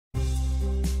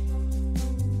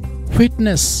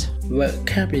fitness,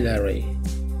 vocabulary,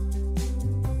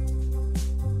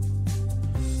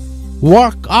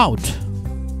 work out,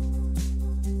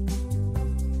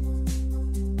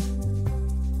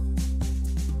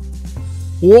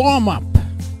 warm up,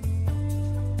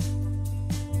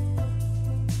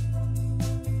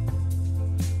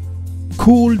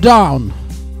 cool down,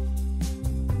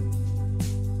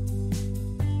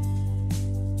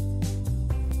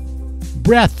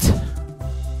 breath,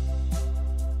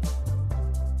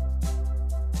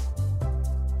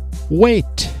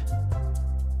 weight,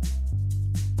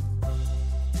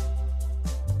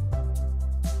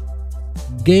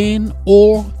 gain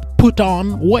or put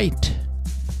on weight,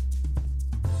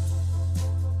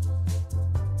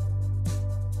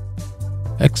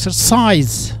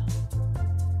 exercise,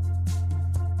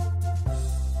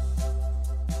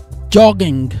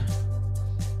 jogging,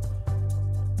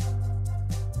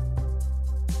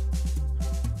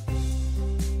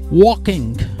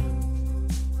 walking,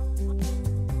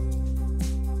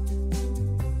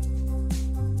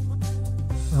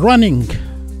 running,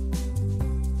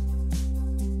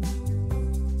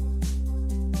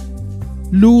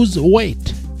 lose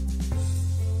weight,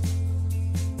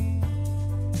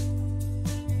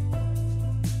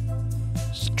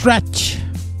 stretch,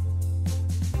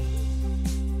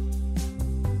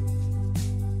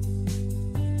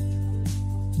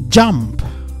 jump,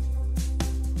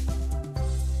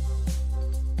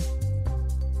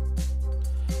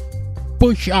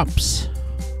 push-ups,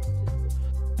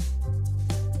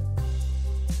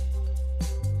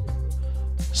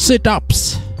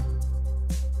 sit-ups,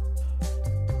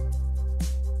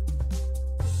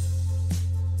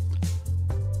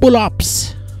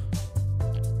 pull-ups,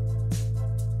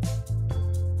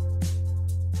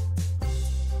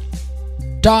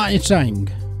 dieting,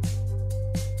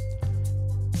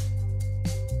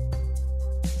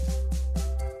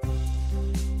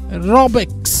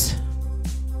 aerobics,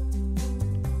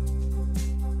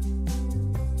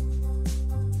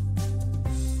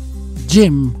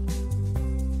 gym,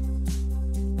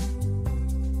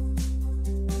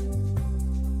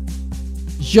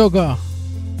 yoga,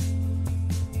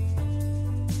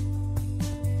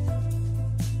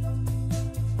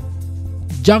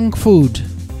 junk food,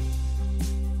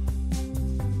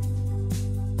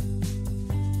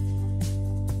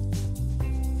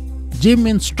 gym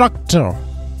instructor,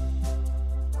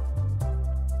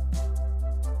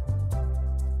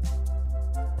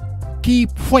 keep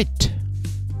fit,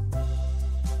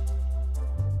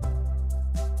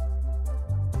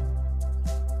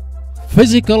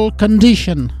 physical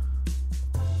condition,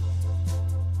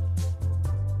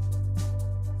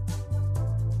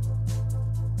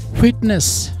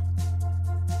 fitness,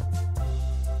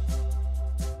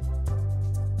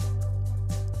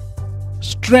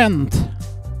 strength,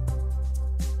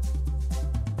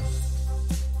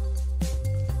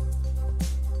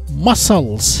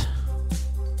 muscles,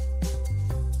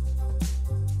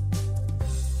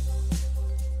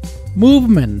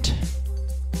 movement,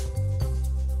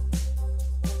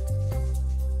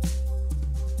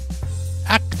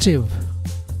 active,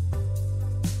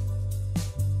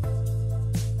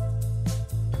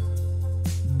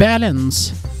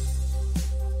 balance,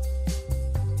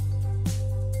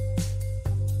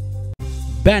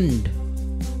 bend,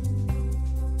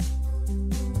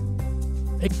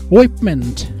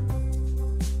 equipment,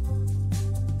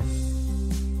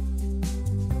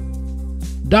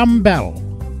 dumbbell,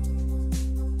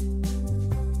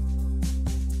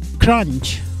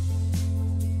 crunch.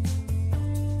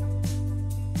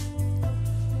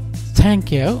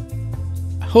 Thank you.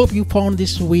 Hope you found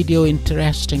this video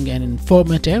interesting and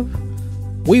informative.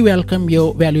 We welcome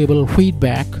your valuable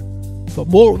feedback. For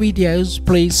more videos,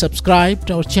 please subscribe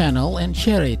to our channel and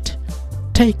share it.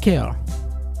 Take care.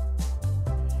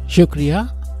 शुक्रिया।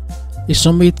 इस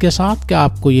उम्मीद के साथ कि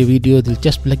आपको ये video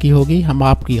दिलचस्प लगी होगी। हम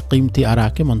आपकी कीमती आरा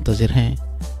के मुंतज़िर हैं।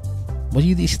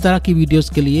 मज़ीद इसी तरह की वीडियोस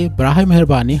के लिए बराह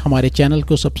मेहरबानी हमारे चैनल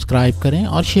को सब्सक्राइब करें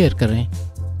और शेयर करें।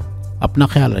 अपना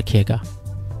ख्याल रखिएगा।